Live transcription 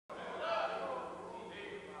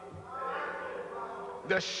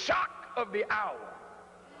The shock of the hour.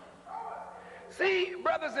 See,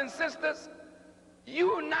 brothers and sisters,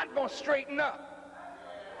 you're not going to straighten up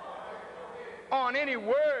on any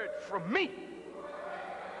word from me.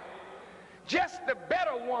 Just the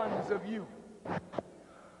better ones of you.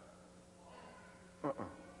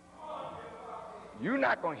 You're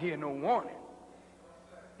not going to hear no warning.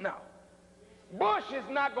 No. Bush is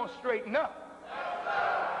not going to straighten up.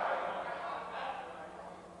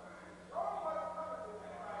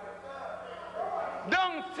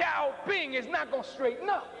 Deng Xiaoping is not going to straighten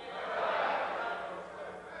up.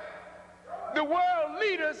 The world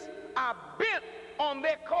leaders are bent on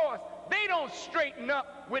their course. They don't straighten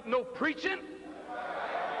up with no preaching.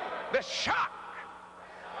 The shock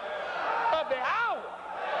of the hour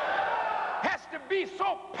has to be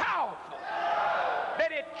so powerful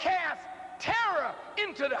that it casts terror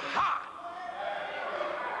into the heart.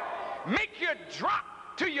 Make you drop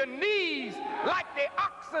to your knees like the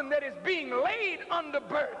oxen that is being laid under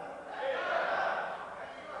burden.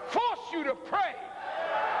 Force you to pray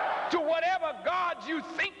to whatever God you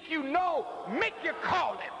think you know, make you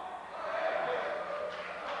call him.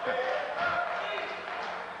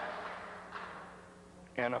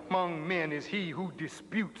 And among men is he who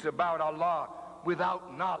disputes about Allah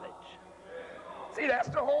without knowledge. See, that's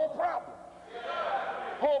the whole problem.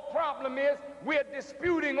 Whole problem is we're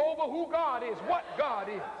disputing over who God is, what God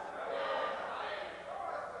is.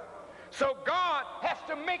 So God has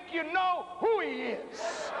to make you know who he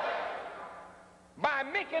is by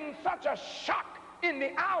making such a shock in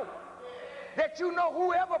the hour that you know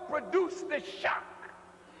whoever produced the shock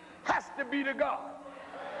has to be the God.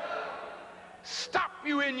 Stop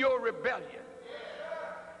you in your rebellion.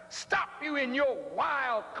 Stop you in your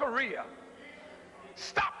wild career.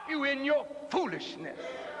 Stop you in your foolishness.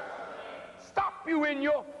 Stop you in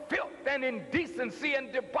your filth and indecency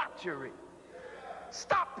and debauchery.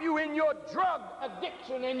 Stop you in your drug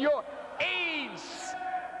addiction and your AIDS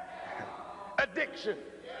addiction.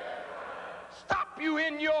 Stop you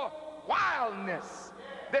in your wildness.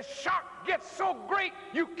 The shock gets so great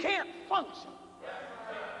you can't function.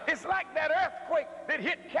 It's like that earthquake that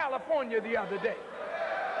hit California the other day.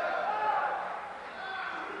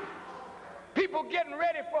 People getting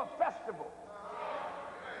ready for a festival.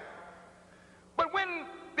 But when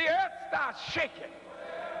the earth starts shaking,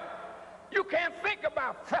 you can't think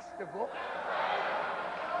about festival.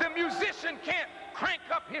 The musician can't crank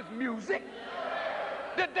up his music.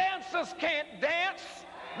 The dancers can't dance.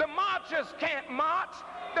 The marchers can't march.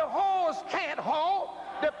 The whores can't hoe.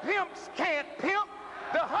 The pimps can't pimp.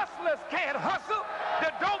 The hustlers can't hustle.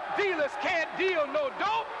 The dope dealers can't deal no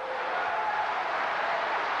dope.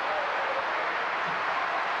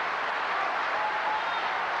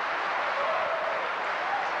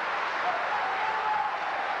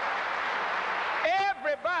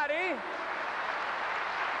 Everybody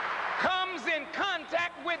comes in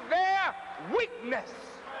contact with their weakness.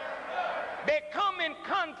 They come in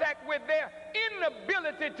contact with their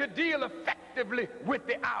inability to deal effectively with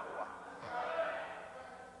the hour.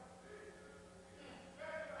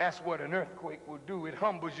 That's what an earthquake will do. It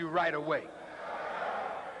humbles you right away.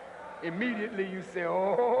 Immediately you say,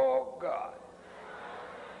 oh God.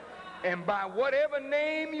 And by whatever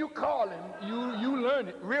name you call him, you learn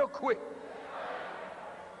it real quick.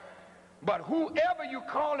 But whoever you're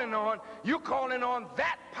calling on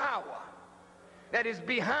that power that is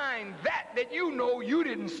behind that you know you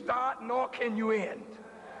didn't start nor can you end.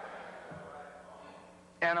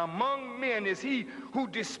 And among men is he who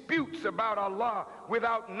disputes about Allah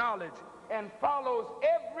without knowledge and follows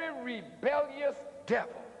every rebellious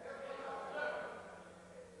devil.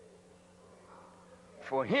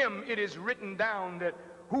 For him it is written down that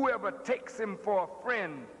whoever takes him for a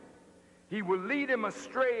friend, he will lead him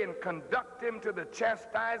astray and conduct him to the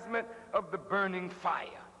chastisement of the burning fire.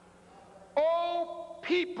 Oh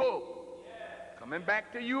people, coming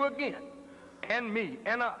back to you again, and me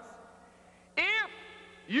and us, if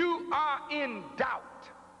you are in doubt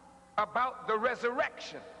about the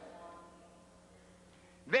resurrection,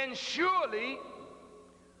 then surely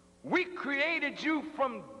we created you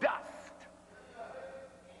from dust,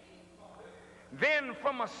 then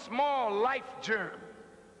from a small life germ,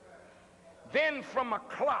 then from a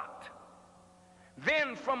clot,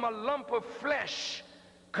 then from a lump of flesh,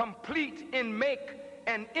 complete in make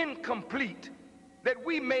and incomplete, that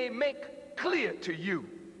we may make clear to you.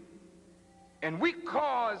 And we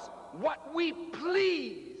cause what we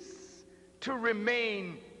please to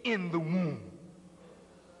remain in the womb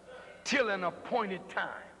till an appointed time.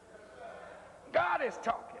 God is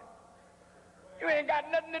talking. You ain't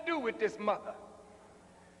got nothing to do with this mother.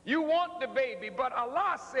 You want the baby, but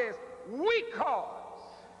Allah says we cause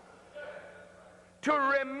to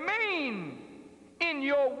remain in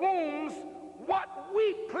your wombs what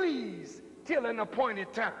we please till an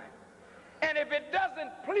appointed time. And if it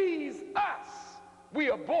doesn't please us, we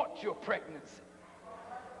abort your pregnancy.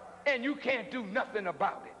 And you can't do nothing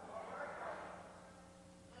about it.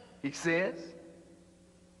 He says,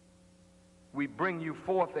 we bring you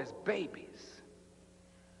forth as babies,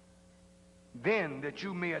 then that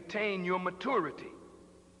you may attain your maturity.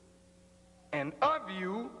 And of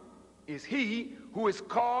you is he who is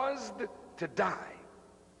caused to die.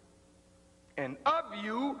 And of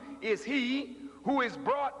you is he who is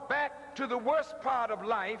brought back to the worst part of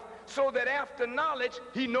life, so that after knowledge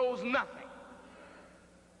he knows nothing.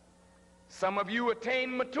 Some of you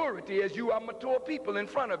attain maturity as you are mature people in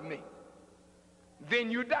front of me.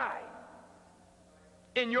 Then you die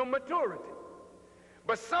in your maturity.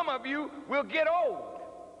 But some of you will get old.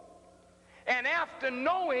 And after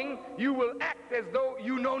knowing, you will act as though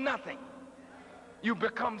you know nothing. You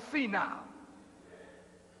become senile.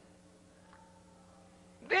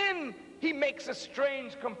 Then he makes a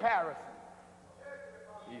strange comparison.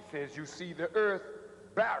 He says, you see the earth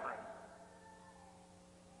barren,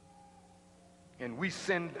 and we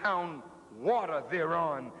send down water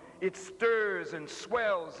thereon. It stirs and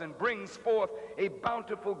swells and brings forth a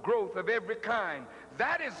bountiful growth of every kind.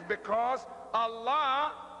 That is because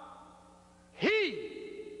Allah, he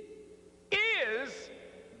is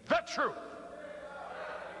the truth.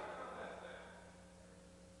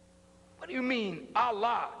 What do you mean,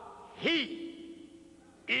 Allah, he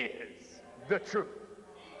is the truth?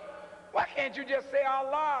 Why can't you just say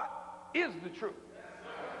Allah is the truth?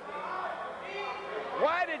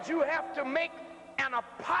 Why did you have to make an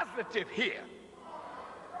appositive here?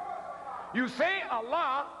 You say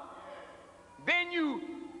Allah, then you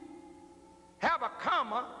have a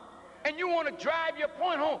comma, and you want to drive your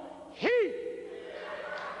point home. He is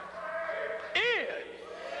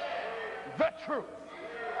the truth.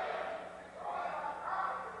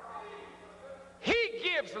 He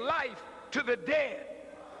gives life to the dead.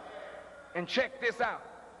 And check this out.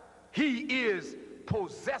 He is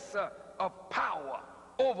possessor of power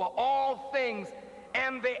over all things,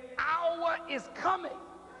 and the hour is coming.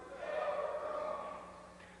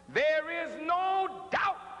 There is no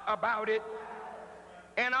doubt about it,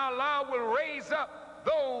 and Allah will raise up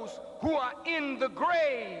those who are in the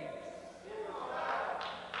graves.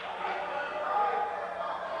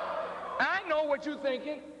 I know what you're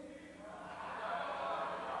thinking.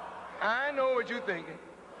 I know what you're thinking.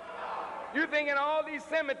 You're thinking all these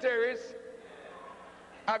cemeteries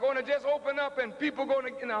are going to just open up and people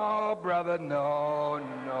going to, no, brother, no,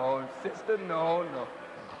 no, sister, no, no.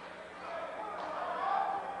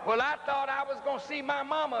 Well, I thought I was going to see my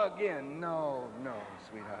mama again. No, no,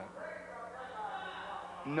 sweetheart.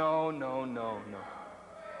 No, no, no, no.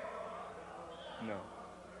 No.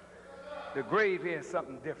 The grave here is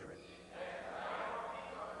something different.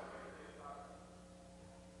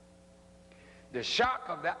 The shock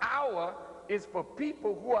of the hour is for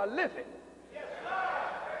people who are living.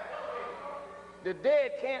 The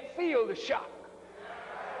dead can't feel the shock.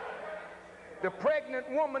 The pregnant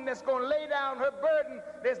woman that's going to lay down her burden,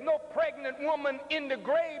 there's no pregnant woman in the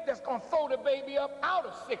grave that's going to throw the baby up out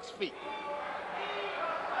of 6 feet.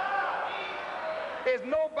 There's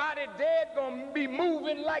nobody dead going to be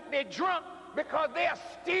moving like they're drunk because they are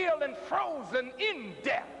still and frozen in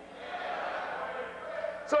death.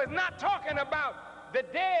 So it's not talking about the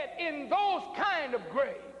dead in those kind of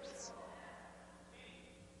graves.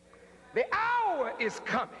 The hour is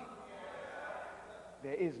coming.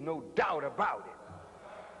 There is no doubt about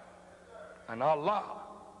it. And Allah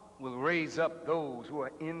will raise up those who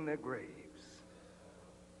are in the graves.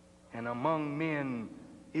 And among men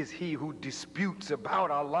is he who disputes about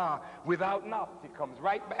Allah without knowledge. It comes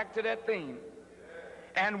right back to that theme.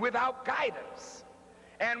 And without guidance.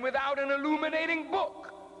 And without an illuminating book.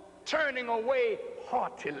 Turning away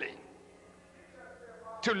haughtily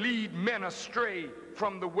to lead men astray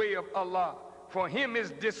from the way of Allah. For him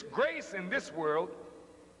is disgrace in this world,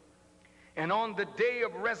 and on the day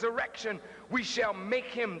of resurrection we shall make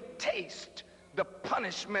him taste the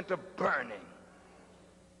punishment of burning.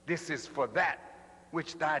 This is for that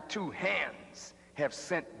which thy 2 hands have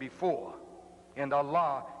sent before, and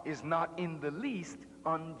Allah is not in the least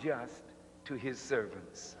unjust to his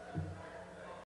servants.